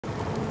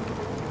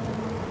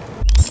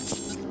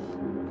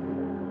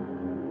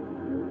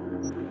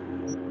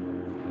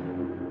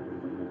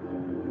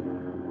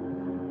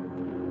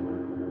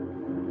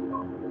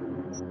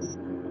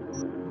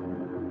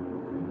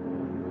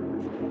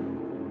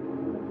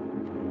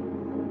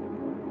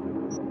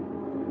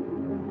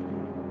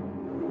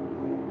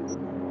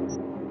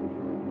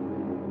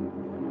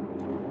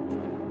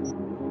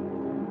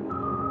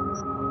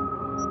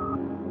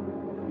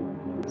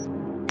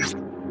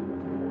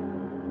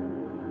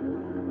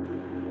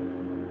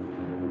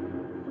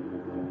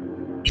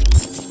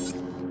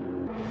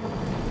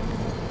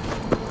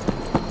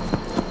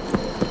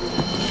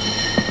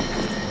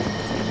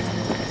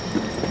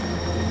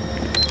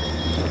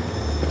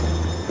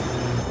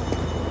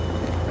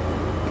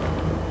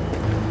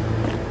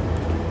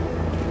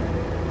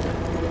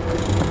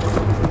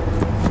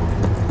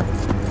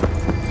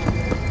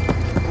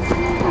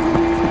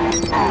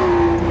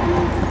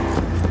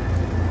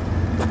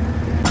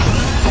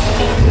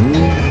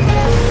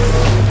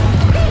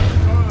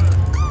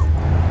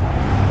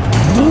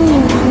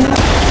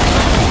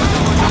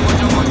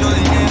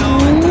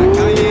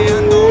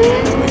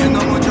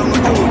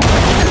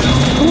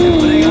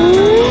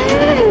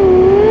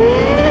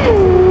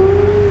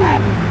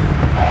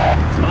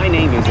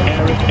name is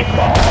Eric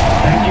Iqbal.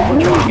 Thank you for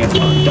joining us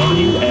on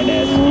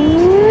WNS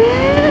News.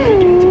 We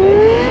begin today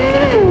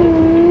with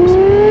local news.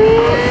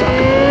 Our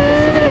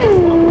Zuckerberg is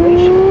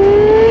operation.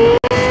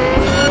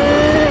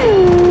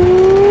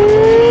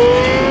 Students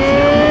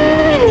now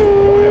manage to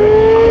acquire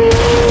an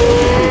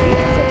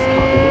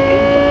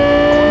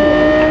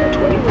at a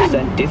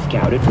 20%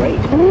 discounted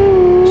rate.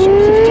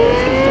 Sources tell us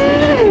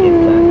installation of the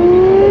implant will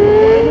become a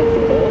requirement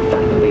for all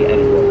faculty and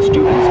enrolled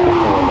students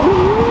before long.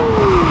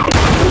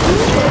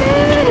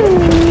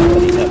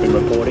 Fatalities have been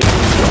reported.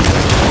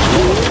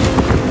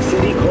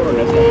 City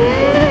coroners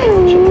have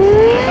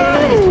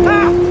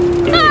confirmed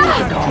the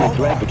common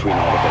thread between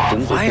all the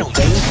victims is the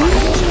same.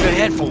 Hold your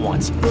head for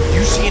once.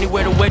 You see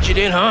anywhere to wedge it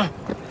in, huh?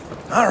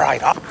 All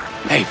right,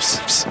 Hey, psst,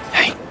 psst.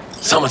 Hey,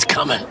 someone's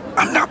coming.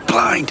 I'm not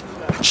blind.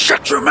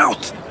 Shut your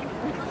mouth.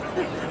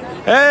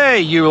 Hey,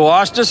 you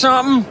lost or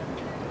something?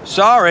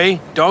 Sorry,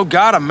 don't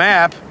got a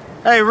map.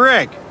 Hey,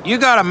 Rick, you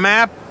got a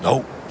map?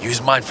 No,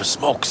 use mine for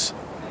smokes.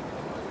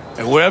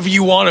 And wherever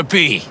you want to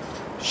be,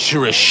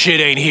 sure as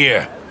shit ain't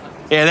here.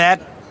 Hear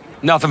that?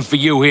 Nothing for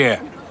you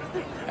here.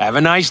 Have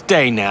a nice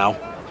day now.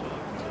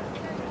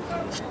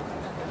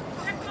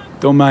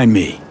 Don't mind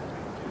me.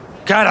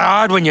 Kinda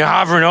odd when you're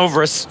hovering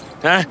over us,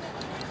 huh?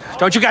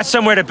 Don't you got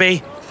somewhere to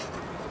be?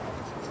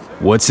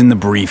 What's in the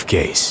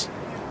briefcase?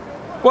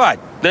 What?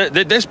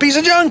 This piece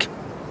of junk?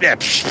 Yeah,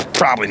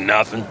 probably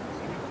nothing.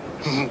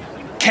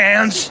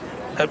 Cans?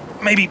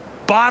 Maybe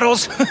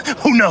bottles?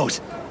 Who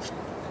knows?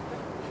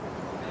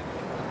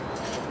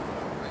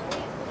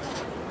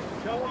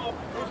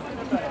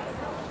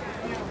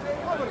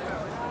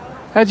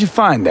 How'd you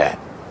find that?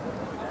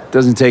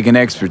 Doesn't take an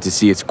expert to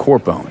see it's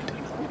corp-owned.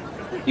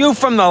 You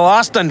from the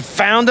lost and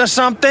found or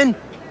something?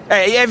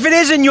 Hey, if it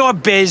isn't your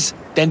biz,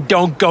 then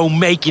don't go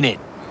making it.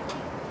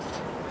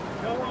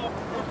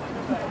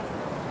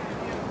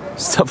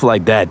 Stuff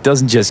like that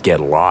doesn't just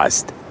get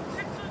lost.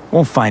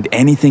 Won't find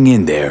anything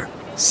in there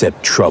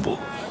except trouble.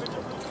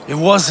 It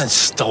wasn't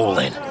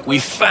stolen. We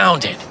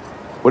found it.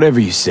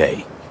 Whatever you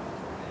say.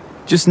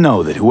 Just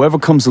know that whoever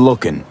comes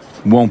looking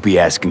won't be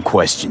asking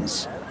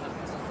questions.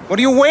 What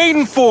are you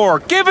waiting for?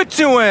 Give it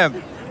to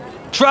him!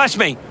 Trust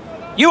me,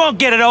 you won't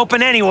get it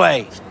open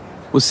anyway.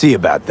 We'll see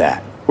about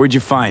that. Where'd you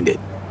find it?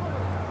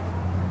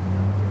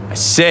 I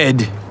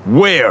said,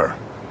 where?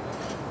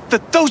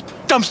 Those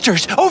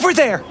dumpsters, over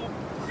there!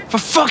 For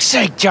fuck's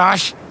sake,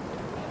 Josh!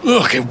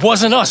 Look, it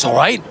wasn't us, all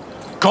right?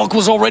 Gunk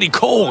was already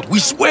cold, we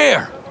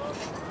swear.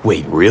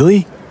 Wait,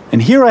 really?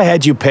 And here I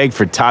had you pegged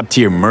for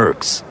top-tier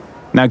mercs.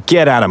 Now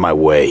get out of my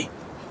way.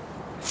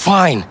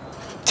 Fine,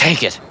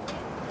 take it.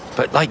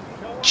 But, like,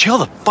 chill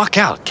the fuck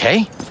out,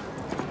 okay?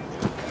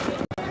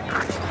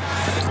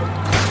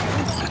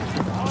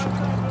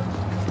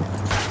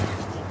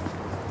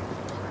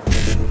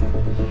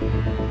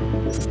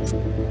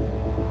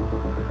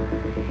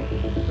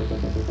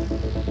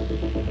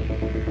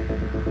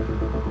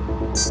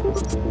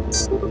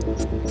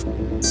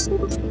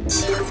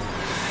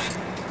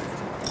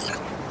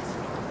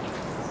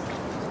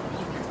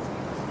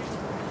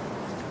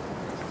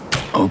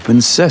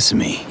 Open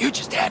sesame. You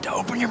just had to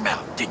open your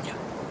mouth, didn't you?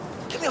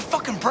 Give me a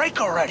fucking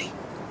break already.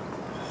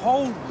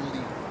 Holy,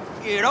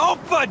 it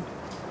opened!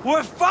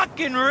 We're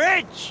fucking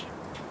rich!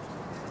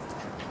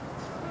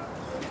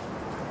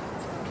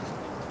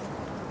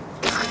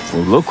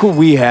 Well, look what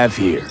we have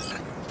here.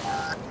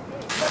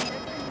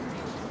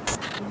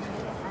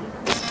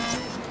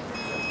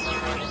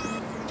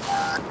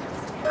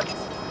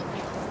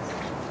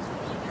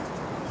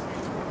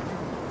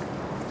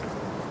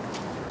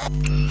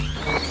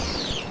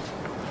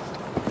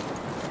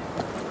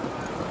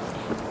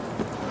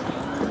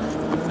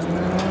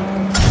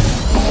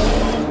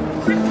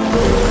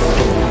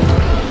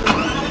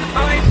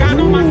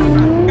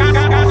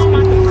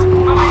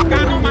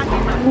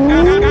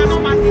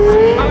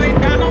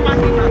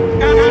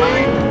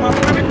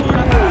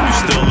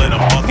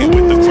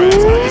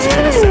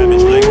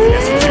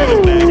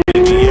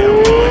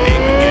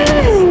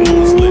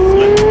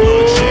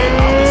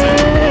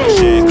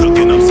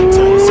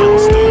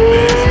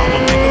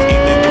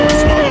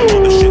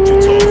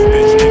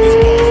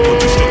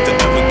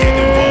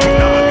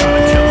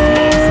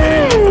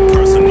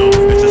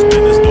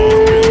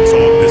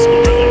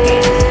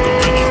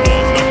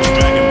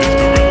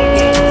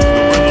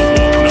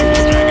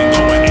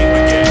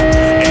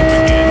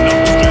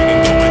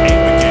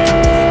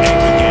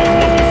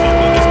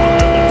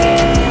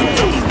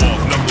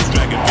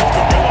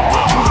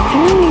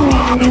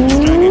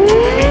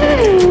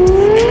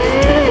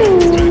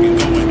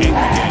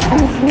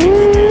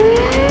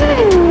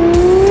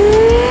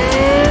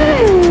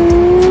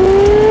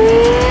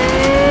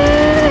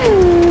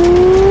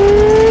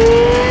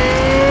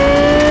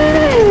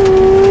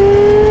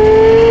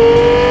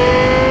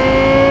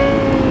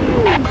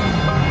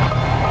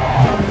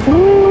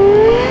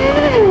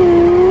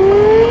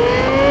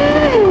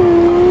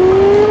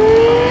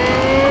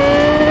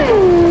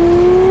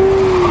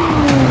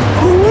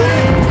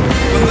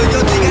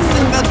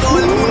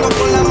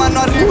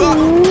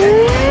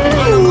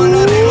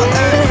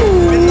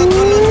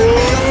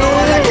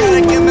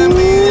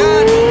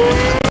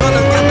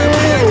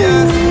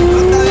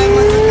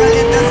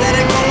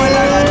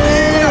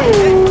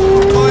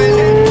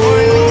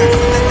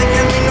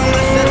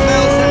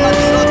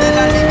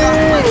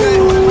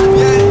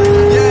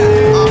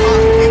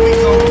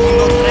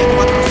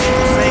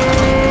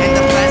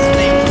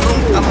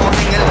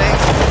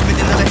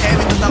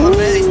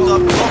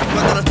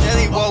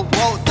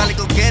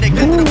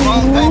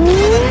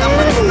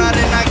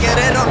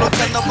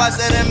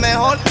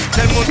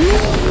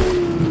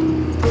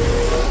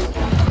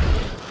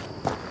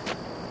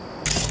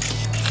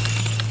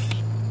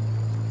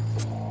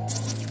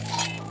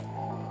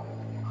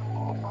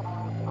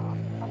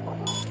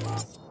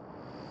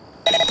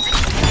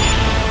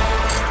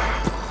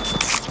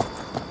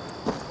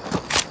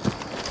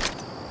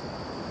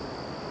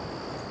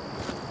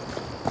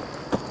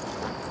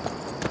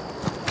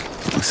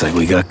 Looks like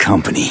we got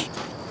company.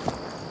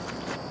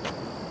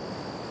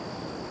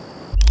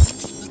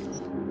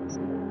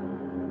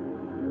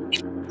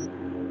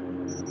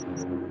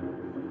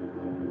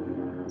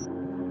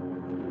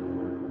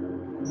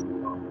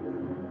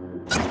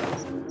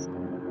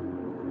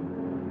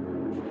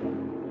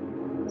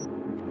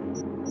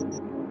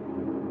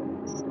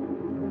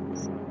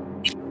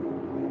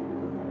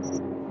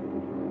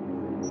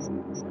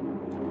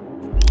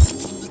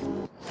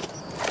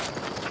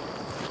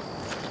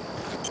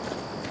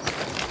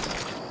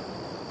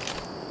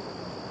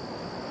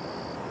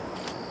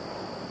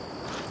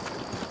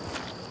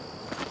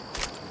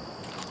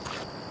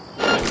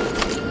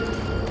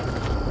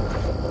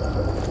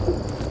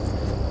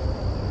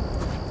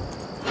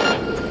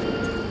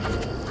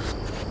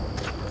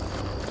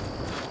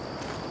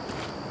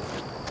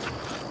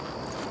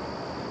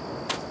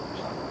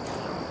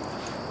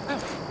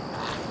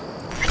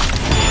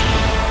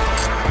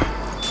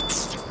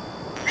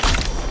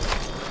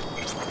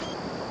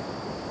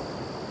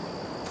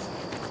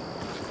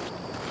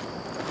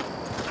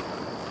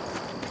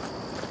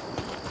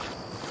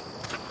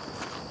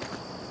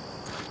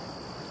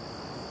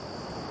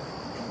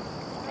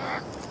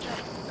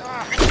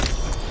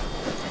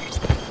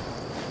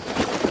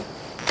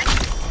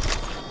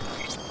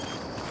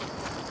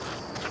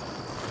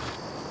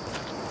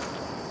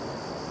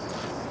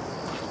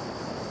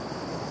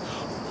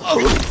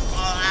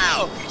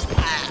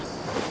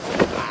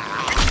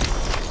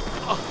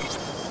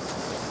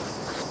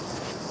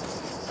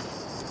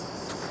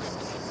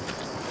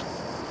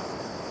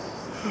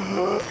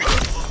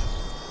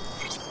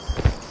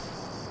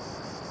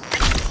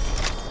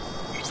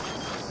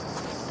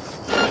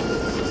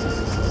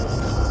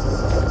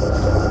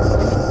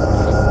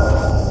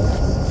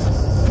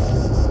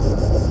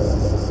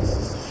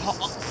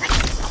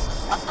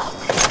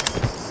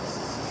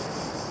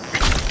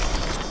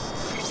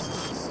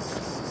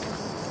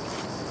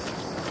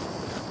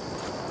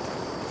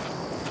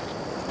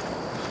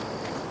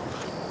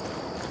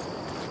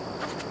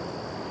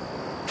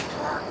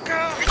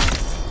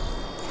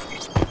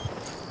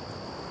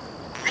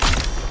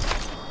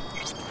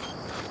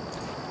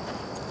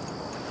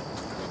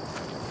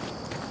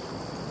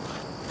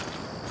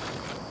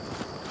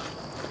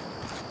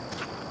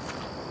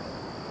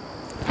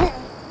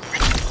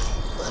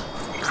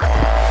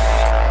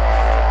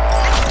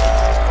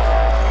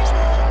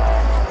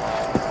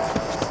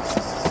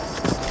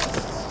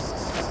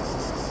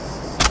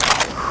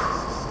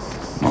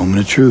 Moment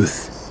of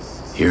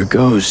truth. Here it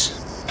goes.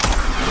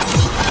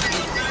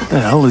 What the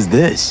hell is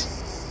this?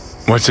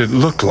 What's it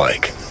look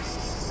like?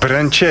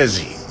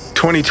 Brancesi,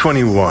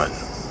 2021.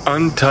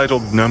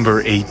 Untitled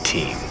number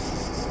 18.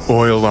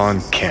 Oil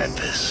on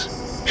canvas.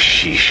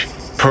 Sheesh.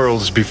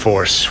 Pearls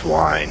before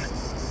swine.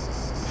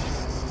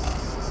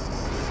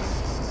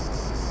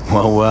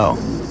 Well, well.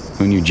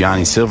 Who knew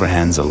Johnny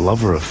Silverhand's a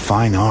lover of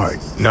fine art?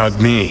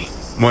 Not me.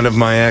 One of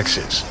my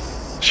exes.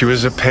 She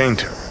was a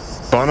painter.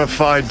 Bona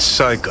fide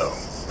psycho.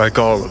 Like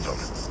all of them.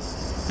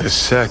 The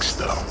sex,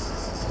 though.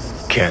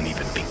 Can't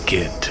even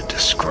begin to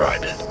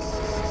describe it.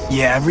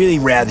 Yeah, I'd really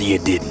rather you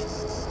didn't.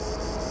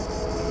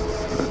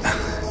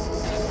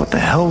 What the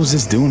hell was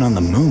this doing on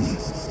the moon?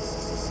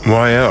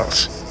 Why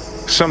else?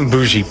 Some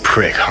bougie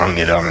prick hung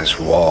it on his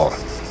wall.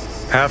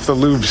 Half the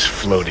Louvre's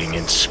floating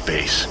in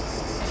space.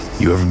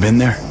 You ever been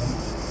there?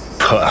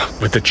 Puh,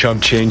 with the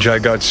chump change I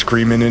got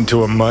screaming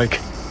into a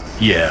mic?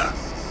 Yeah,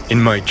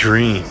 in my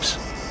dreams.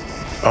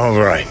 All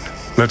right,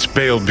 let's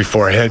bail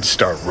before heads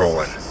start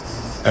rolling.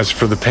 As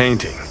for the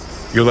painting,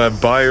 you'll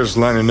have buyers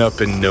lining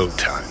up in no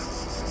time.